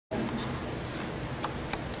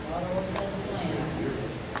God always has a plan.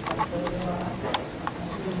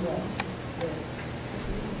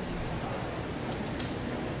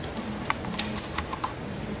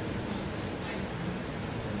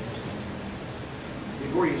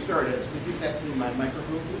 Before you start it, could you pass me my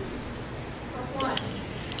microphone, please? What?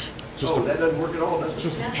 Oh, that doesn't work at all, does it?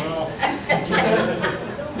 Just, well,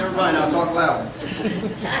 Never mind, I'll talk loud.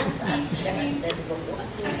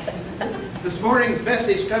 This morning's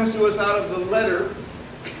message comes to us out of the letter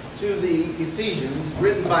to the Ephesians,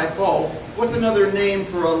 written by Paul. What's another name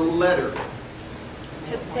for a letter?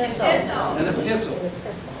 Epistle. An epistle.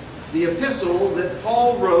 The epistle that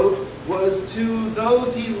Paul wrote was to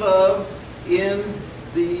those he loved in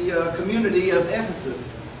the community of Ephesus.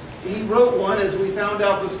 He wrote one, as we found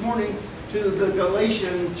out this morning, to the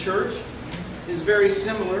Galatian church. It's very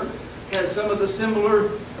similar, has some of the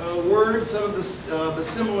similar words, some of the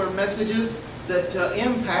similar messages that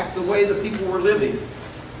impact the way the people were living.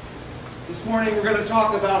 This morning we're going to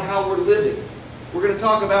talk about how we're living. We're going to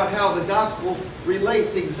talk about how the gospel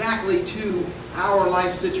relates exactly to our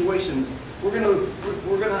life situations. We're going to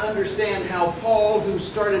understand how Paul, who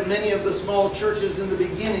started many of the small churches in the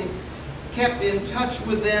beginning, kept in touch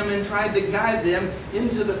with them and tried to guide them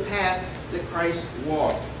into the path that Christ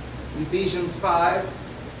walked. Ephesians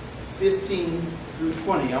 5:15 through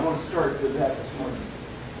 20. I want to start with that this morning.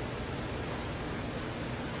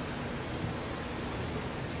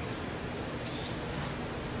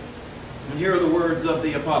 And here are the words of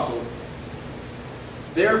the apostle.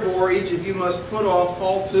 Therefore, each of you must put off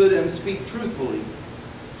falsehood and speak truthfully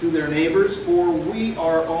to their neighbors, for we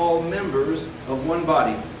are all members of one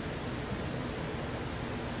body.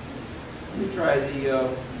 Let me try the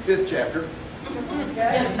 5th chapter.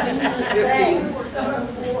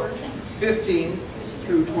 15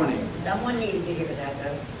 through 20. Someone needed to hear that,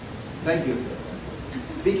 though. Thank you.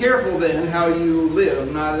 Be careful then how you live,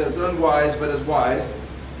 not as unwise but as wise,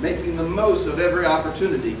 making the most of every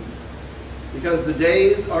opportunity, because the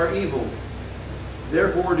days are evil.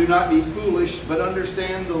 Therefore do not be foolish, but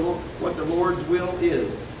understand what the Lord's will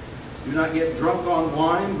is. Do not get drunk on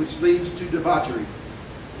wine, which leads to debauchery.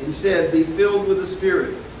 Instead, be filled with the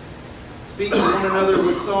Spirit. Speak to one another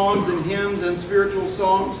with songs and hymns and spiritual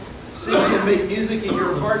songs. Sing and make music in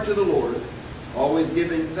your heart to the Lord, always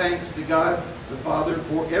giving thanks to God the Father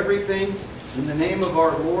for everything in the name of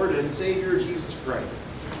our Lord and Savior Jesus Christ.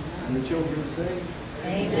 And the children say,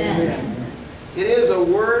 Amen. It is a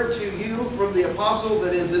word to you from the apostle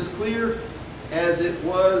that is as clear as it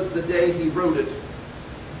was the day he wrote it.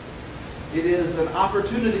 It is an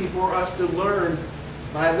opportunity for us to learn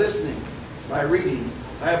by listening, by reading,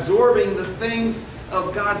 by absorbing the things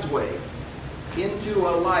of God's way into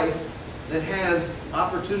a life that has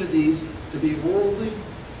opportunities to be worldly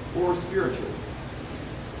or spiritual.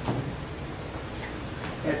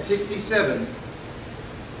 At 67,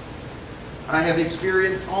 I have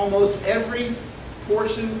experienced almost every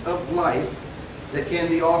portion of life that can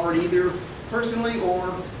be offered either personally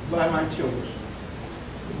or by my children.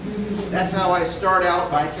 That's how I start out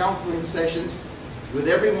my counseling sessions with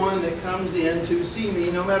everyone that comes in to see me,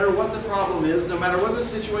 no matter what the problem is, no matter what the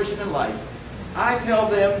situation in life. I tell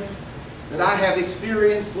them that I have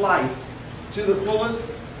experienced life to the fullest,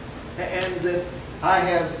 and that I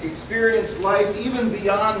have experienced life even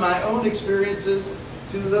beyond my own experiences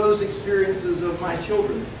to those experiences of my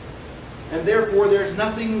children. And therefore, there's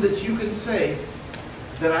nothing that you can say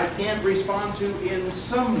that I can't respond to in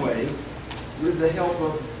some way with the help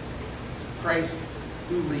of Christ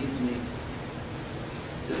who leads me.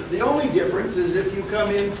 The only difference is if you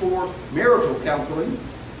come in for marital counseling,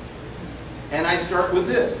 and I start with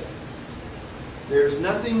this. There's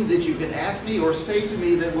nothing that you can ask me or say to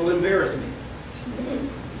me that will embarrass me.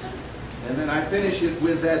 And then I finish it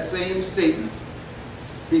with that same statement.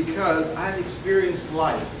 Because I've experienced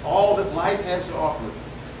life, all that life has to offer,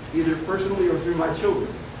 either personally or through my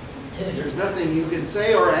children. There's nothing you can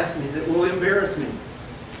say or ask me that will embarrass me.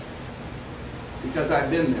 Because I've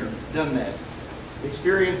been there, done that,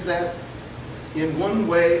 experienced that in one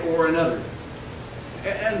way or another.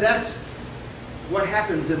 And that's what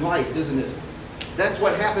happens in life, isn't it? That's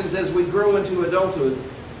what happens as we grow into adulthood.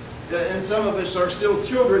 And some of us are still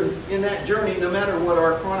children in that journey, no matter what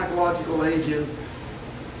our chronological age is.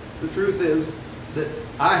 The truth is that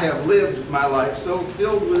I have lived my life so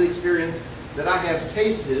filled with experience that I have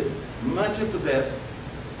tasted much of the best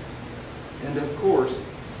and, of course,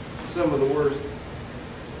 some of the worst.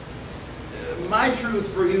 My truth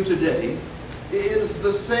for you today is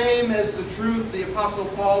the same as the truth the Apostle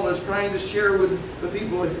Paul is trying to share with the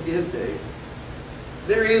people of his day.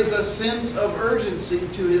 There is a sense of urgency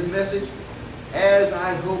to his message, as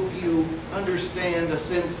I hope you understand a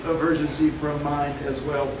sense of urgency from mine as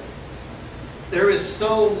well. There is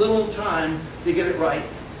so little time to get it right.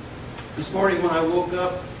 This morning when I woke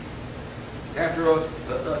up, after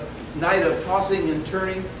a night of tossing and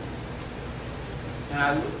turning, and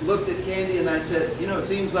I looked at Candy and I said, you know, it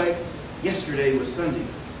seems like yesterday was Sunday.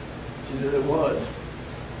 She said, it was.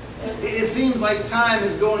 It seems like time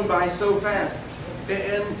is going by so fast.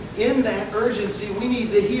 And in that urgency, we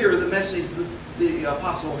need to hear the message that the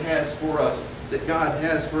apostle has for us, that God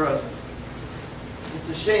has for us. It's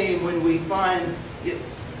a shame when we find it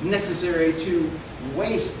necessary to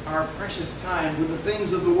waste our precious time with the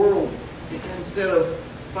things of the world instead of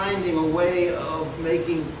finding a way of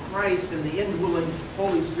making Christ and the indwelling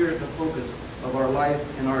Holy Spirit the focus of our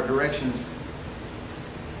life and our directions.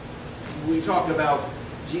 We talk about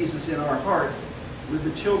Jesus in our heart with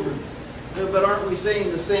the children, but aren't we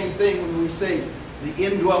saying the same thing when we say the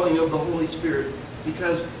indwelling of the Holy Spirit?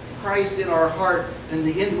 Because Christ in our heart and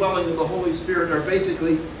the indwelling of the Holy Spirit are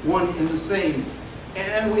basically one and the same.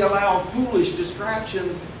 And we allow foolish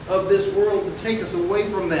distractions of this world to take us away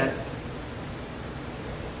from that.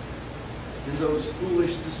 And those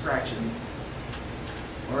foolish distractions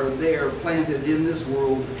are there planted in this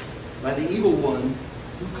world by the evil one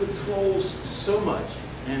who controls so much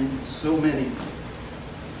and so many.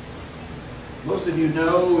 Most of you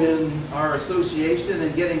know in our association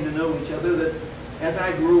and getting to know each other that as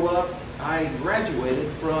I grew up, I graduated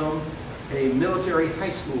from a military high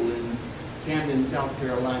school in Camden, South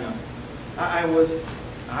Carolina. I was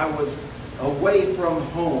away from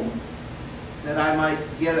home that I might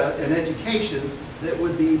get an education that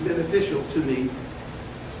would be beneficial to me.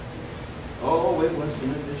 Oh, it was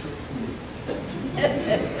beneficial to me.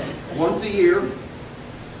 Once a year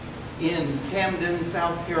in Camden,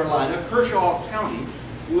 South Carolina, Kershaw County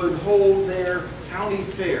would hold their county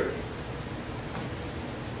fair.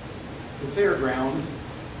 The fairgrounds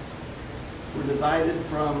were divided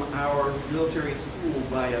from our military school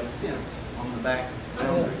by a fence on the back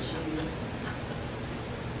boundary.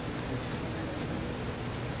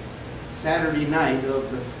 Saturday night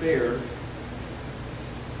of the fair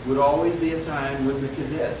would always be a time when the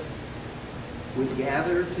cadets would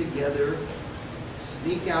gather together,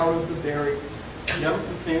 sneak out of the barracks, jump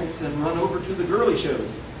the fence, and run over to the girly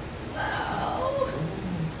shows. Wow.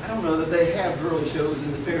 I don't know that they have girly shows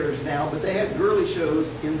in the fairs now, but they had girly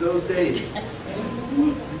shows in those days.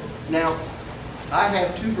 Now, I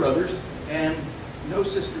have 2 brothers and no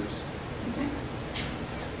sisters.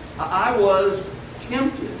 I was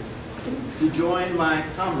tempted to join my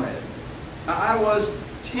comrades. I was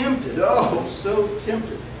tempted, oh, so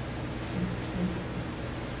tempted.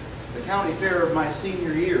 The county fair of my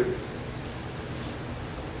senior year,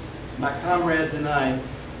 my comrades and I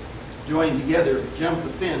joined together, jumped the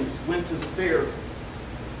fence, went to the fair,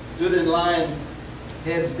 stood in line,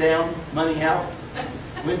 heads down, money out,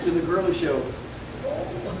 went to the girly show.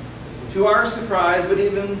 To our surprise, but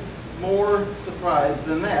even more surprise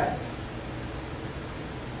than that,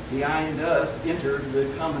 behind us entered the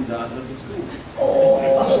commandant of the school.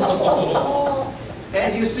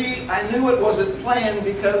 And you see, I knew it wasn't planned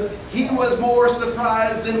because he was more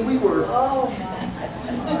surprised than we were.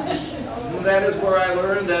 And that is where I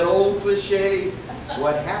learned that old cliche,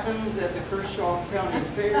 what happens at the Kershaw County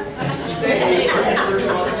Fair stays at the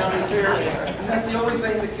Kershaw County Fair. And that's the only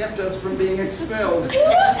thing that kept us from being expelled.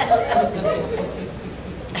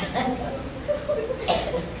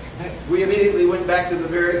 We immediately went back to the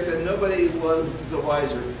barracks and nobody was the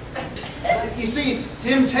wiser. You see,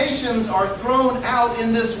 temptations are thrown out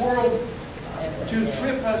in this world to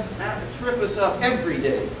trip us up every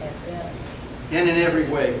day and in every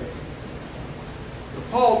way.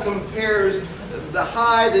 Paul compares the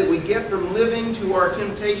high that we get from living to our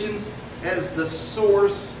temptations as the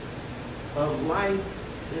source of life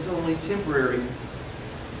is only temporary.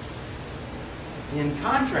 In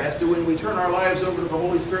contrast to when we turn our lives over to the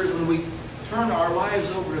Holy Spirit, when we turn our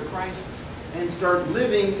lives over to Christ and start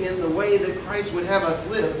living in the way that Christ would have us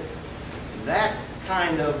live, that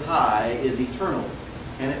kind of high is eternal.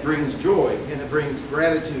 And it brings joy and it brings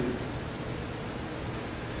gratitude.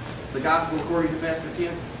 The gospel according to Pastor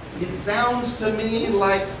Kim, it sounds to me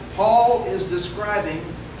like Paul is describing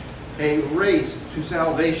a race to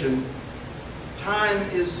salvation. Time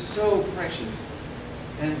is so precious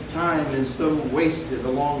and time is so wasted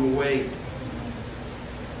along the way.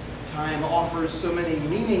 Time offers so many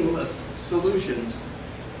meaningless solutions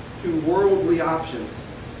to worldly options.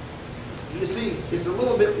 You see, it's a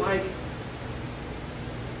little bit like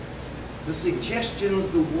the suggestions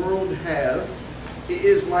the world has. It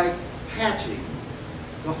is like patching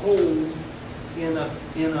the holes in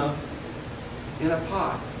a in a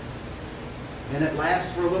pot. And it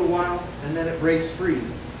lasts for a little while, and then it breaks free.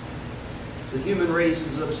 The human race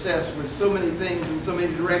is obsessed with so many things in so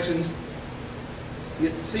many directions.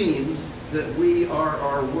 It seems that we are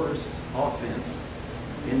our worst offense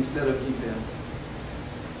instead of defense.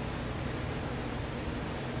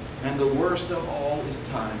 And the worst of all is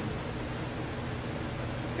time.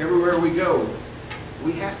 Everywhere we go,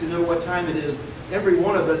 we have to know what time it is. Every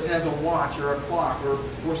one of us has a watch or a clock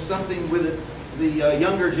or something with it. The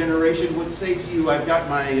younger generation would say to you, I've got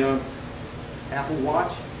my Apple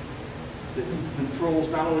Watch that controls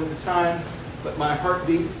not only the time, but my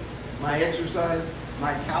heartbeat, my exercise,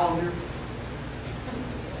 my calendar.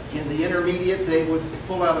 In the intermediate, they would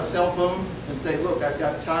pull out a cell phone and say, look, I've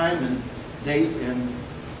got time and date and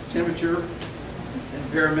temperature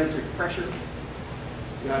and barometric pressure,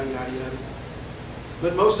 yada, yada, yada.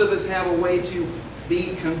 But most of us have a way to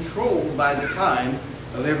be controlled by the time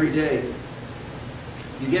of every day.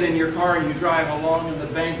 You get in your car and you drive along and the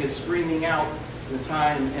bank is screaming out the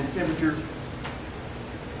time and temperature.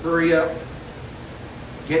 Hurry up.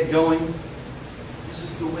 Get going. This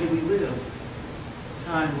is the way we live.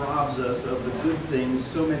 Time robs us of the good things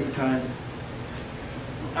so many times.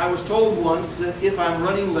 I was told once that if I'm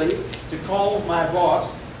running late, to call my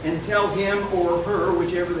boss and tell him or her,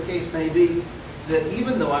 whichever the case may be, that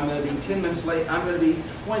even though I'm going to be 10 minutes late, I'm going to be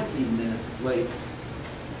 20 minutes late.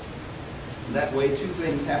 That way two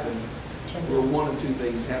things happen, or one of two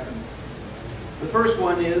things happen. The first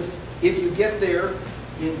one is, if you get there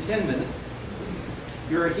in 10 minutes,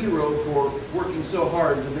 you're a hero for working so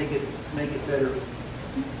hard to make it better.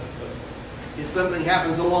 If something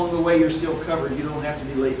happens along the way, you're still covered. You don't have to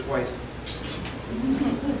be late twice.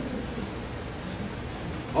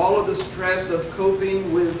 All of the stress of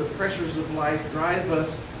coping with the pressures of life drive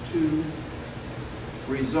us to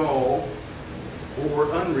resolve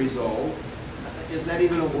or unresolved. Is that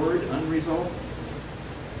even a word, unresolved?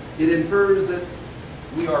 It infers that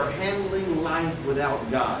we are handling life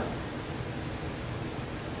without God,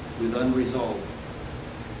 with unresolved.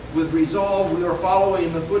 With resolve, we are following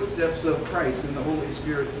in the footsteps of Christ and the Holy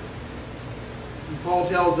Spirit. And Paul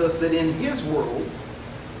tells us that in his world,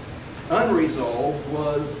 unresolved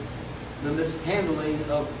was the mishandling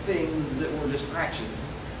of things that were distractions,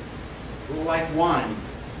 like wine.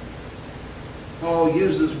 Paul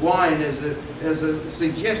uses wine as a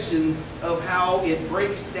suggestion of how it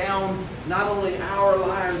breaks down not only our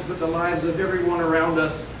lives, but the lives of everyone around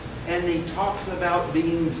us. And he talks about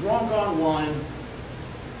being drunk on wine.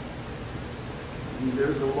 And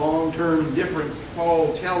there's a long-term difference,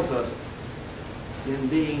 Paul tells us, in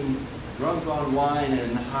being drunk on wine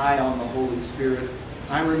and high on the Holy Spirit.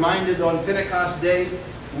 I'm reminded on Pentecost Day,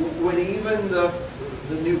 when even the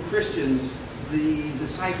new Christians, the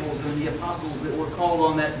disciples and the apostles that were called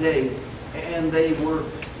on that day, and they were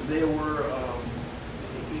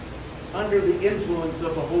under the influence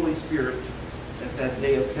of the Holy Spirit at that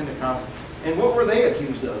day of Pentecost. And what were they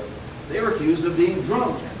accused of? They were accused of being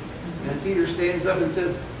drunk. And Peter stands up and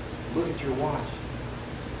says, look at your watch.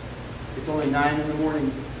 It's only 9 in the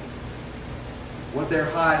morning. What they're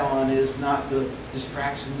high on is not the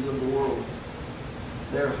distractions of the world.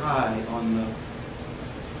 They're high on the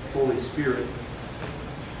Holy Spirit.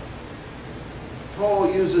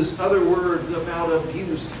 Paul uses other words about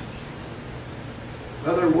abuse,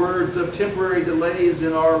 other words of temporary delays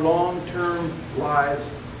in our long-term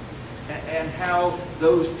lives, and how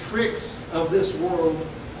those tricks of this world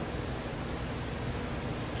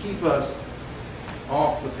keep us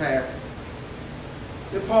off the path.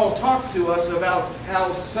 That Paul talks to us about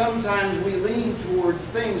how sometimes we lean towards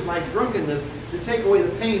things like drunkenness to take away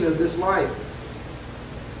the pain of this life.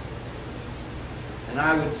 And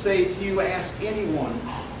I would say to you, ask anyone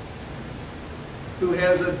who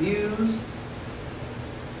has abused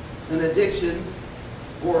an addiction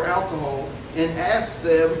for alcohol and ask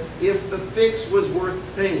them if the fix was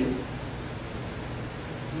worth the pain.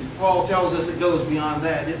 Paul tells us it goes beyond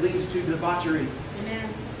that. It leads to debauchery. Amen.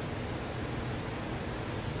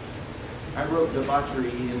 I wrote debauchery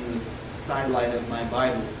in the sidelight of my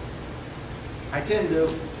Bible. I tend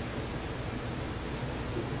to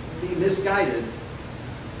be misguided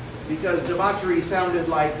because debauchery sounded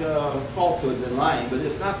like falsehoods and lying, but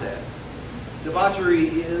it's not that. Debauchery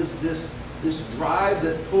is this drive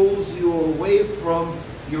that pulls you away from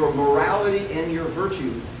your morality and your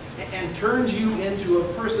virtue and turns you into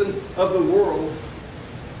a person of the world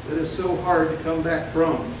that is so hard to come back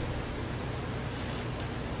from.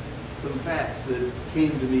 Some facts that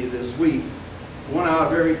came to me this week. 1 out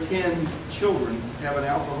of every 10 children have an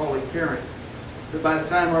alcoholic parent. But by the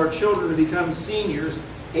time our children become seniors,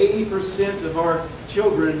 80% of our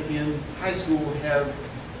children in high school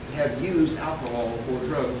have used alcohol or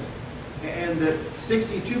drugs, and that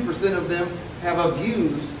 62% of them have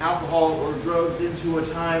abused alcohol or drugs into a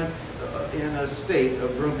time in a state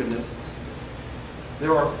of drunkenness.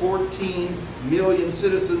 There are 14 million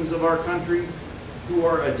citizens of our country who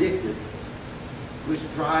are addicted, which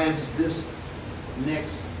drives this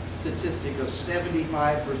next statistic of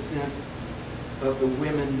 75% of the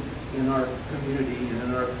women in our community and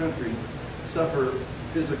in our country suffer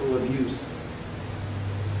physical abuse.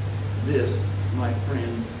 This, my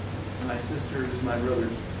friends, my sisters, my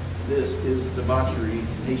brothers, this is debauchery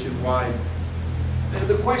nationwide. And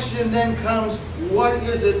the question then comes, what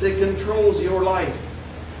is it that controls your life?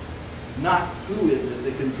 Not who is it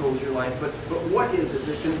that controls your life, but what is it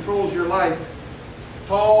that controls your life?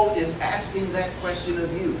 Paul is asking that question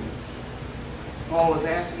of you. Paul is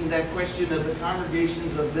asking that question of the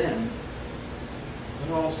congregations of then,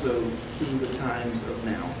 but also to the times of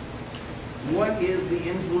now. What is the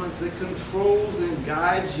influence that controls and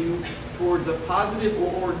guides you towards a positive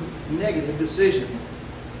or negative decision?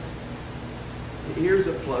 Here's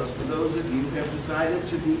a plus for those of you who have decided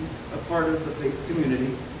to be a part of the faith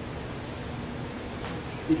community,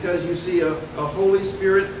 because you see a Holy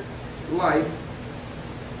Spirit life-led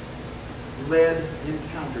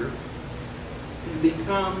encounter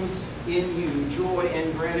becomes in you joy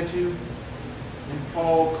and gratitude, and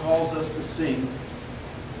Paul calls us to sing.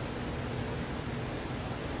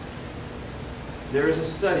 There is a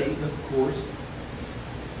study, of course.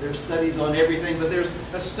 There's studies on everything, but there's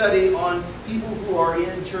a study on people who are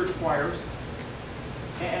in church choirs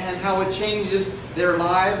and how it changes their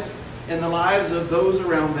lives and the lives of those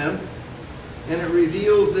around them. And it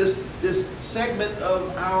reveals this segment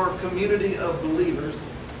of our community of believers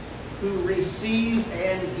who receive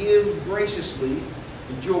and give graciously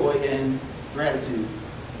joy and gratitude.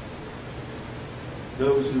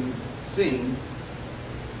 Those who sing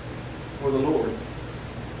for the Lord.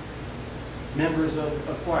 Members of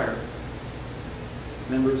a choir.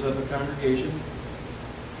 Members of a congregation.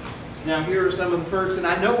 Now here are some of the perks, and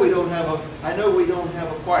I know we don't have a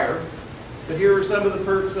choir, but here are some of the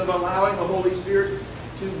perks of allowing the Holy Spirit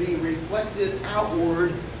to be reflected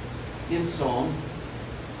outward in song.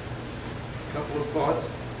 A couple of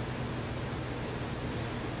thoughts.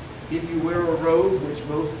 If you wear a robe, which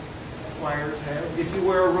most choirs have, if you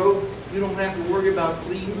wear a robe, you don't have to worry about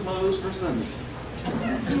clean clothes for Sunday.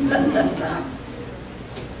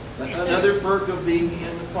 Another perk of being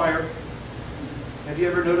in the choir. Have you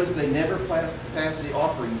ever noticed they never pass the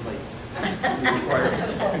offering plate in the choir?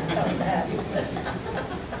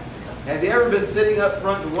 Have you ever been sitting up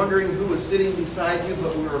front and wondering who was sitting beside you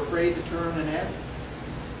but were afraid to turn and ask?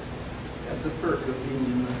 That's a perk of being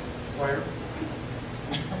in the choir.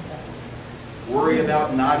 Worry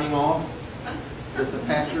about nodding off that the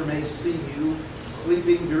pastor may see you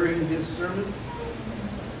sleeping during his sermon?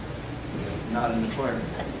 Not in the choir.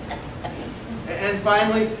 And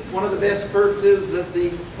finally, one of the best perks is that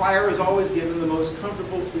the choir is always given the most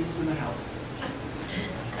comfortable seats in the house.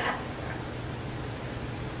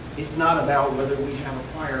 It's not about whether we have a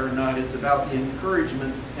choir or not. It's about the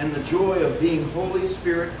encouragement and the joy of being Holy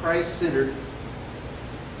Spirit, Christ-centered.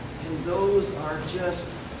 And those are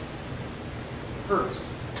just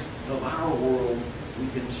perks of our world we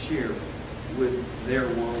can share with their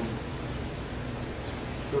world.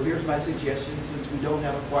 So here's my suggestion, since we don't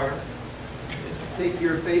have a choir. Take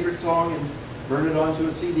your favorite song and burn it onto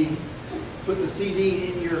a CD. Put the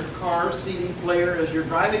CD in your car CD player as you're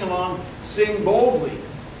driving along. Sing boldly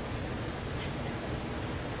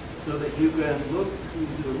so that you can look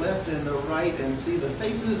to the left and the right and see the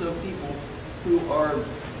faces of people who are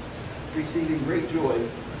receiving great joy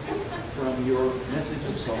from your message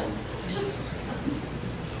of song.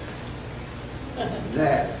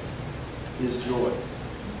 That is joy.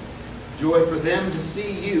 Joy for them to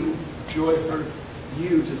see you. Joy for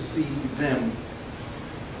you to see them.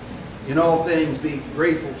 In all things, be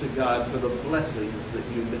grateful to God for the blessings that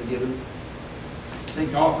you've been given.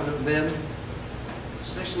 Think often of them,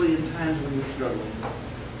 especially in times when you're struggling,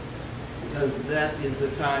 because that is the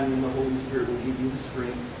time when the Holy Spirit will give you the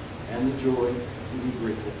strength and the joy to be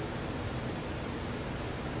grateful.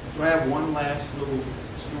 So I have one last little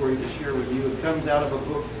story to share with you. It comes out of a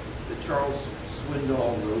book that Charles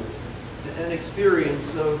Swindoll wrote, an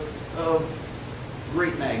experience of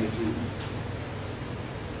great magnitude.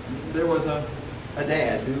 There was a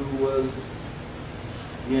dad who was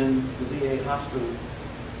in the VA hospital.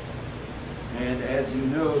 And as you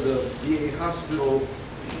know, the VA hospital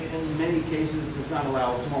in many cases does not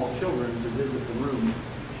allow small children to visit the rooms.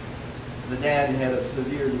 the dad had a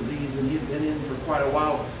severe disease and he had been in for quite a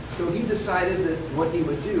while. So he decided that what he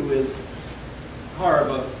would do is carve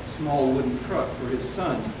a small wooden truck for his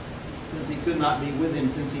son, since he could not be with him,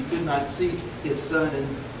 since he could not see his son, and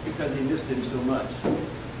because he missed him so much.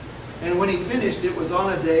 And when he finished, it was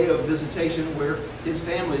on a day of visitation where his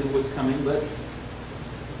family was coming, but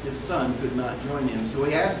his son could not join him. So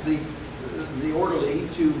he asked the orderly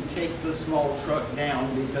to take the small truck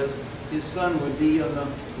down because his son would be on the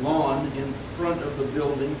lawn in front of the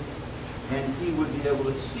building and he would be able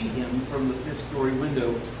to see him from the 5th-story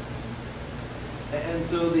window. And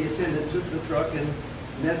so the attendant took the truck and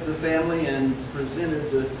met the family and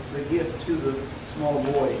presented the gift to the small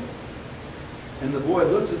boy. And the boy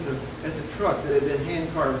looks at the truck that had been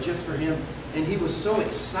hand-carved just for him, and he was so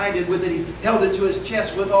excited with it, he held it to his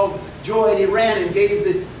chest with all joy, and he ran and gave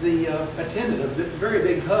the attendant a very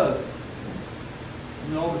big hug.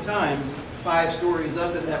 And all the time, 5 stories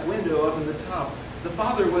up in that window, up in the top, the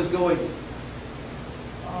father was going,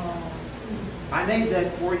 "I made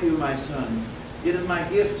that for you, my son. It is my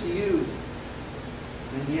gift to you."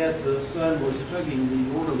 And yet the son was hugging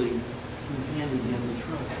the orderly who handed him the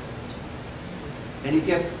truck. And he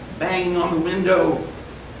kept banging on the window,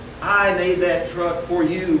 "I made that truck for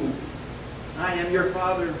you. I am your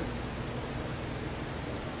father."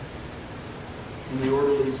 And the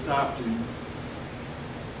orderly stopped and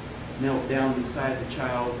knelt down beside the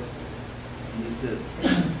child, and he said,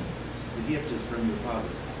 "The gift is from your father.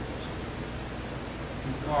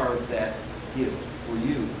 He carved that gift for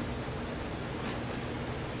you.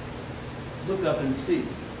 Look up and see."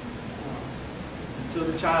 And so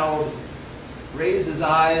the child raised his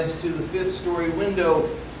eyes to the 5th-story window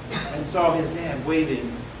and saw his dad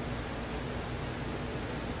waving.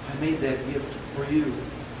 "I made that gift for you."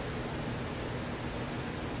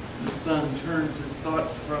 The son turns his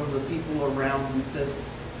thoughts from the people around and says,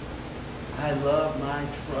 "I love my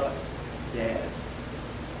truck, Dad.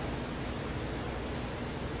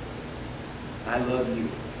 I love you.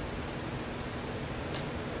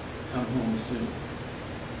 Come home soon.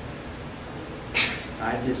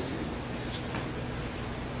 I miss you."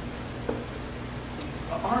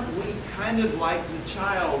 Aren't we kind of like the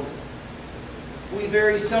child? We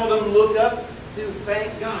very seldom look up to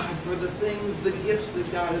thank God for the things, the gifts that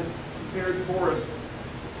God has prepared for us.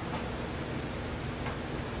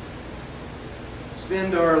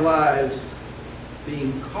 Spend our lives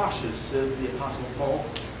being cautious, says the Apostle Paul.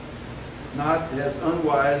 Not as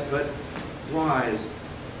unwise, but wise,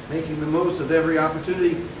 making the most of every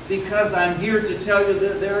opportunity, because I'm here to tell you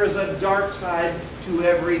that there is a dark side to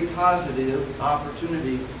every positive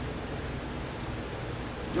opportunity.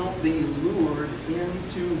 Don't be lured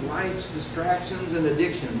into life's distractions and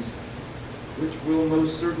addictions, which will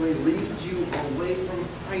most certainly lead you away from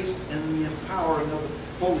Christ and the empowering of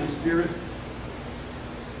the Holy Spirit.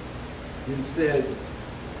 Instead,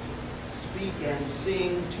 speak and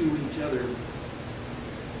sing to each other,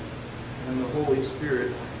 and the Holy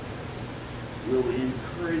Spirit will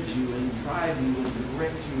encourage you and drive you and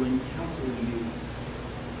direct you and counsel you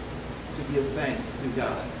to give thanks to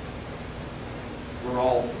God for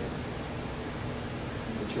all things.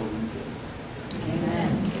 The children said.